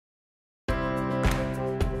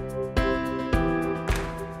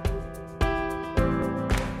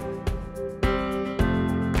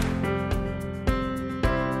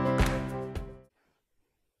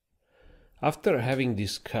After having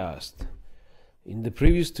discussed in the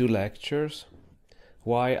previous two lectures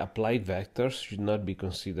why applied vectors should not be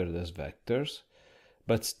considered as vectors,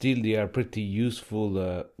 but still they are pretty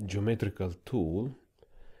useful geometrical tool,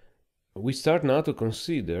 we start now to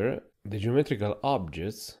consider the geometrical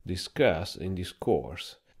objects discussed in this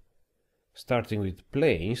course, starting with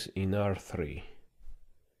planes in R3.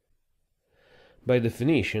 By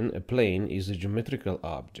definition, a plane is a geometrical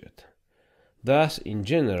object. Thus, in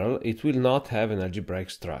general, it will not have an algebraic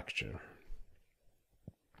structure.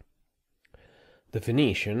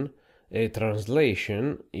 Definition: a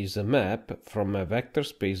translation is a map from a vector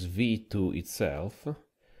space V to itself,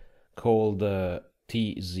 called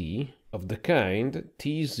Tz, of the kind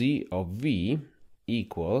Tz of V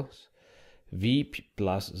equals V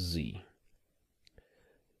plus Z.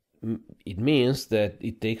 It means that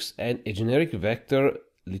it takes a generic vector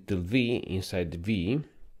little v inside V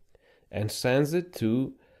and sends it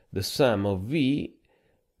to the sum of V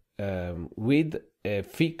with a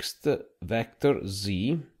fixed vector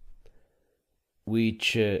Z,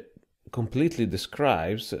 which completely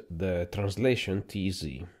describes the translation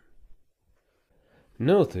Tz.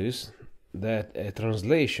 Notice that a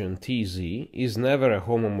translation Tz is never a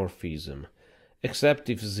homomorphism, except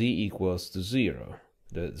if Z equals to 0,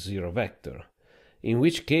 the zero vector, in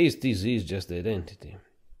which case Tz is just the identity.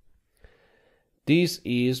 This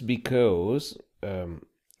is because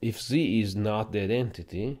if Z is not the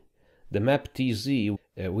identity, the map Tz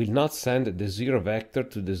will not send the zero vector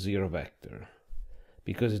to the zero vector,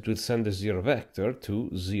 because it will send the zero vector to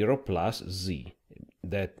 0 plus Z.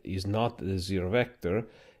 That is not the zero vector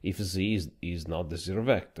if Z is not the zero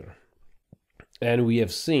vector. And we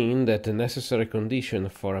have seen that the necessary condition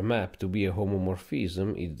for a map to be a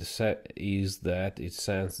homomorphism is that it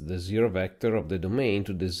sends the zero vector of the domain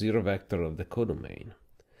to the zero vector of the codomain.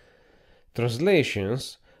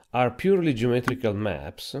 Translations are purely geometrical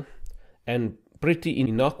maps and pretty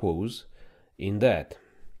innocuous in that,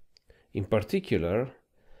 in particular,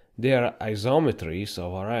 they are isometries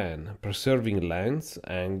of Rn, preserving lengths,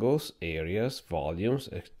 angles, areas, volumes,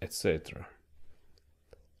 etc.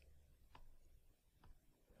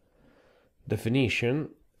 Definition: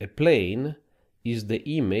 a plane is the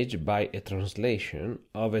image by a translation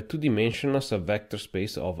of a two-dimensional subvector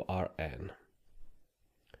space of Rn.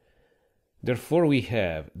 Therefore, we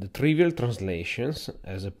have the trivial translations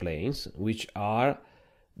as a planes, which are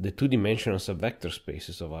the two-dimensional subvector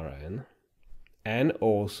spaces of Rn, and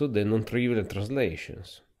also the non-trivial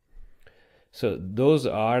translations. So those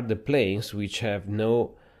are the planes which have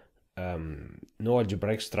no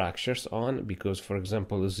algebraic structures on, because, for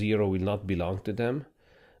example, 0 will not belong to them,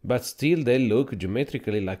 but still they look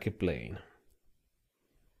geometrically like a plane.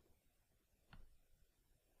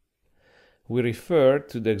 We refer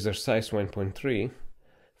to the exercise 1.3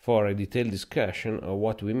 for a detailed discussion of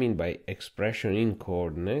what we mean by expression in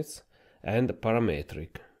coordinates and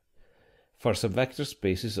parametric for subvector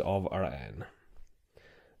spaces of Rn.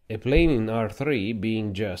 A plane in R3,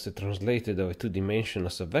 being just a translated of a two-dimensional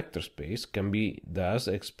subvector space, can be thus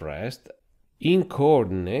expressed in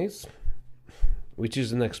coordinates, which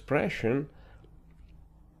is an expression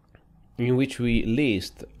in which we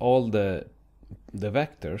list all the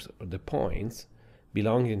vectors or the points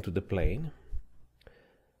belonging to the plane.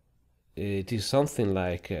 It is something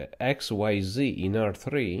like x, y, z in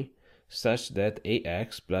R3, such that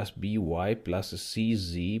ax plus by plus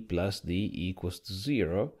cz plus d equals to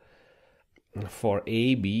 0 for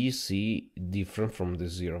a, b, c different from the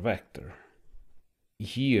zero vector.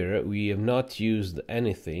 Here we have not used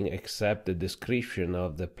anything except the description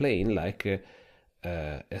of the plane like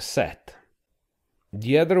a set.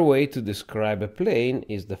 The other way to describe a plane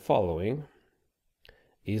is the following,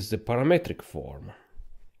 is the parametric form.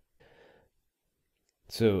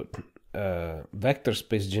 So vector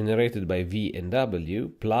space generated by V and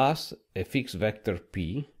W plus a fixed vector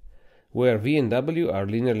P, where V and W are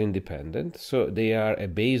linearly independent, so they are a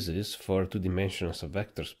basis for two-dimensional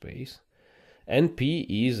subvector space, and P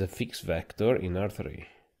is a fixed vector in R3.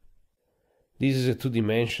 This is a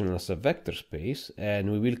two-dimensional subvector space,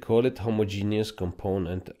 and we will call it homogeneous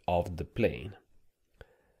component of the plane.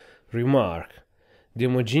 Remark: the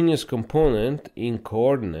homogeneous component in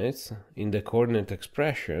coordinates, in the coordinate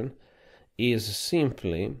expression, is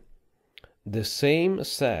simply the same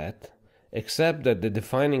set, except that the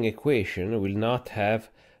defining equation will not have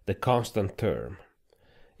the constant term.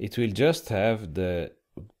 It will just have the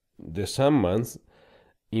summands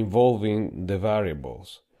involving the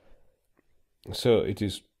variables. So it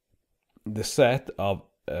is the set of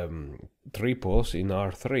triples in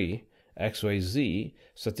R3 xyz,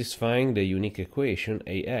 satisfying the unique equation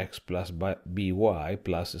ax plus by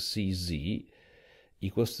plus cz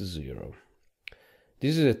equals to 0.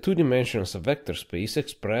 This is a two-dimensional subvector space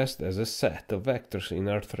expressed as a set of vectors in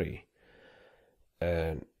R3.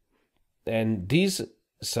 And this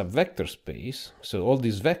subvector space, so all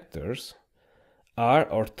these vectors, are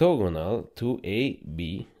orthogonal to A,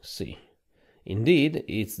 B, C. Indeed,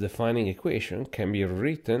 its defining equation can be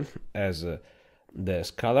rewritten as the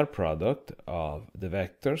scalar product of the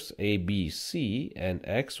vectors A, B, C and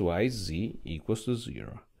x, y, z equals to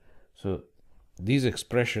 0. So this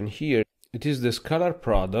expression here, it is the scalar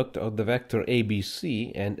product of the vector A, B,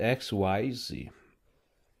 C and x, y, z.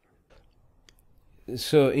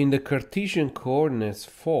 So in the Cartesian coordinates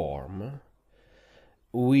form,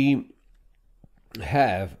 we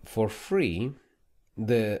have for free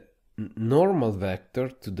the normal vector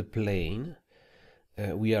to the plane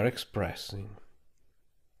we are expressing.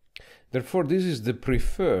 Therefore, this is the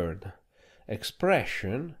preferred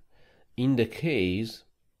expression in the case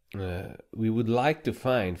we would like to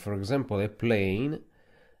find, for example, a plane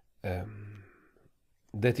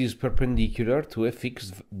that is perpendicular to a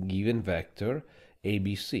fixed given vector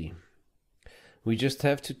ABC. We just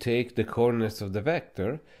have to take the coordinates of the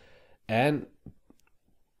vector and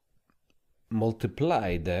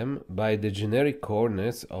multiply them by the generic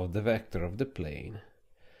coordinates of the vector of the plane,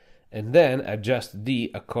 and then adjust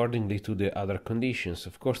d accordingly to the other conditions.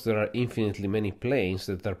 Of course, there are infinitely many planes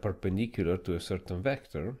that are perpendicular to a certain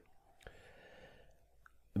vector,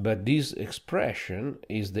 but this expression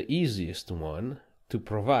is the easiest one to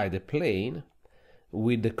provide a plane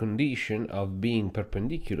with the condition of being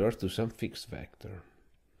perpendicular to some fixed vector.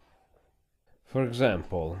 For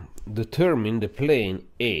example, determine the plane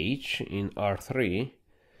H in R3,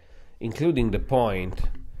 including the point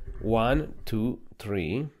 1, 2,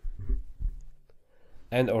 3,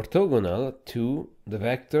 and orthogonal to the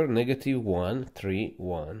vector -1, 3,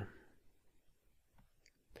 1.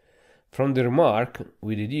 From the remark,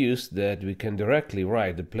 we deduce that we can directly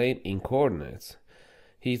write the plane in coordinates.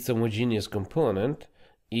 Its homogeneous component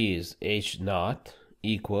is H0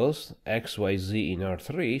 equals xyz in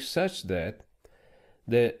R3, such that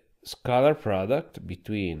the scalar product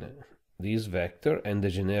between this vector and the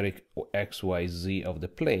generic xyz of the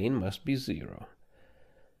plane must be 0.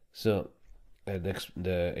 So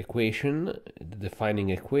the equation, the defining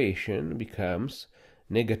equation, becomes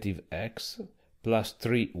 -x plus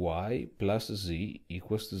 3y plus z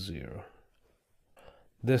equals to 0.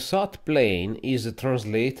 The sought plane is a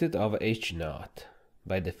translated of H0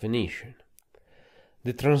 by definition.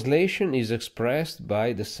 The translation is expressed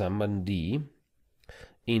by the summand d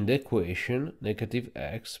in the equation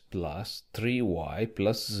 -x plus 3y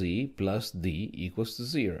plus z plus d equals to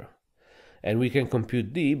 0. And we can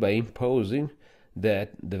compute d by imposing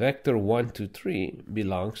that the vector 1, 2, 3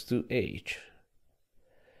 belongs to H.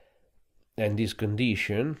 And this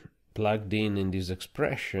condition, plugged in this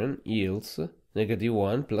expression, yields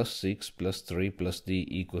 -1 plus 6 plus 3 plus d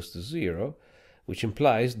equals to 0, which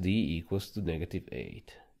implies d equals to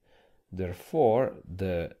 -8. Therefore,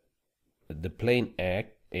 the plane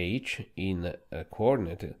H in a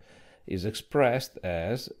coordinate is expressed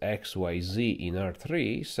as xyz in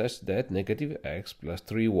R3, such that -x plus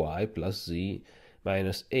 3y plus z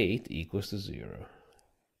minus 8 equals to 0.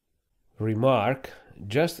 Remark,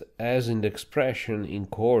 just as in the expression in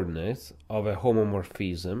coordinates of a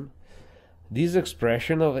homomorphism, this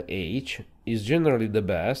expression of H is generally the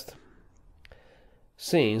best,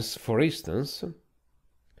 since, for instance,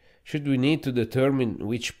 should we need to determine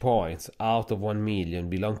which points out of 1 million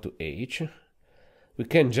belong to H, we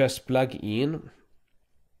can just plug in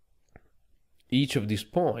each of these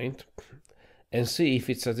points and see if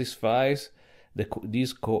it satisfies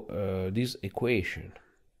this equation.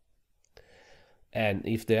 And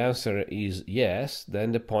if the answer is yes,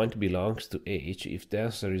 then the point belongs to H. If the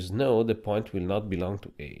answer is no, the point will not belong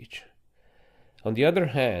to H. On the other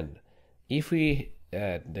hand, if we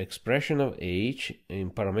add the expression of H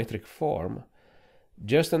in parametric form,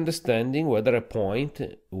 just understanding whether a point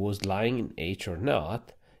was lying in H or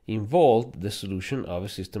not involved the solution of a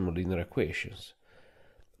system of linear equations.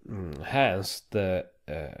 Hence, the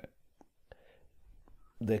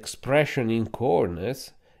expression in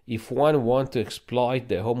coordinates, if one wants to exploit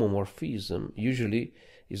the homomorphism, usually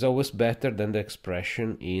is always better than the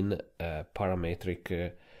expression in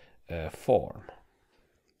parametric form.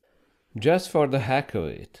 Just for the heck of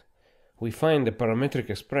it, we find the parametric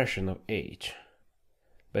expression of H.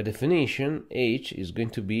 By definition, H is going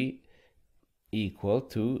to be equal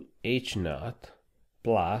to H0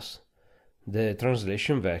 plus the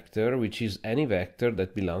translation vector, which is any vector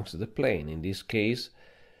that belongs to the plane. In this case,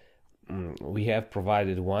 we have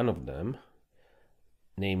provided one of them,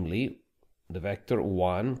 namely the vector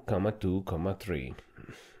 1, 2, 3.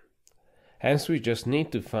 Hence we just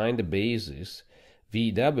need to find the basis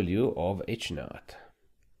VW of H0.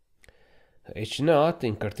 H0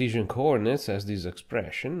 in Cartesian coordinates has this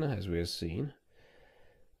expression, as we have seen.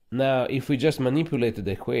 Now, if we just manipulate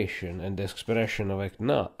the equation and the expression of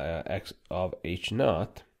H0,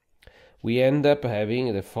 we end up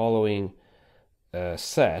having the following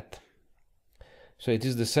set. So it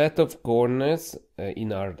is the set of coordinates in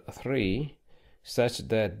R3 such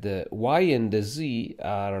that the y and the z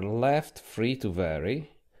are left free to vary.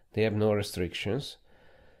 They have no restrictions.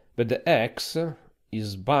 But the x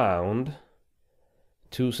is bound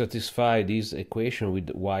to satisfy this equation with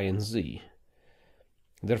y and z.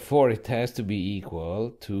 Therefore, it has to be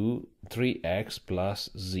equal to 3x plus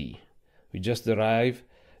z. We just derive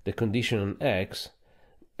the condition on x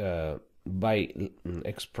by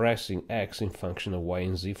expressing x in function of y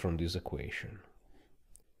and z from this equation.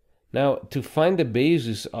 Now, to find the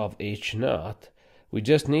basis of H0, we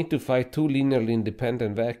just need to find two linearly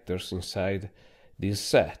independent vectors inside this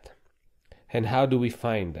set. And how do we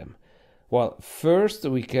find them? Well, first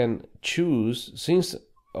we can choose, since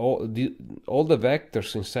all the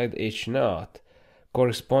vectors inside H0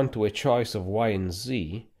 correspond to a choice of y and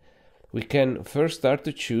z, we can first start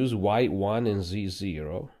to choose y1 and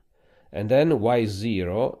z0, and then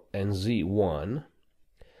y0 and z1,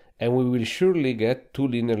 and we will surely get two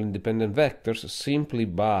linearly independent vectors simply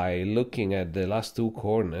by looking at the last two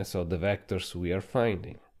coordinates of the vectors we are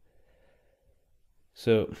finding.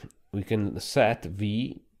 So we can set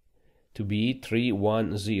v to be 3,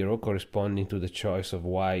 1, 0, corresponding to the choice of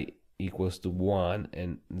y equals to 1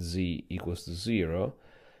 and z equals to 0,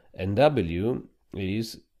 and w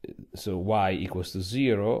is, so y equals to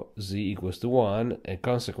 0, z equals to 1, and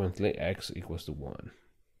consequently x equals to 1.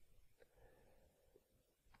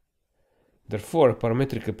 Therefore, a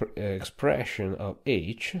parametric expression of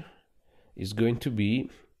h is going to be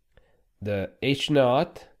the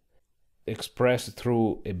H0 expressed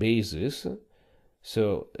through a basis,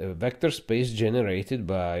 so a vector space generated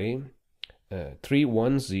by 3,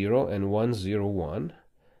 1, 0 and 1, 0, 1,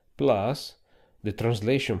 plus the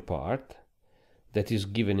translation part that is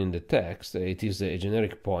given in the text. It is a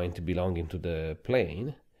generic point belonging to the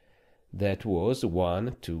plane that was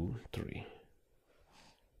 1, 2, 3.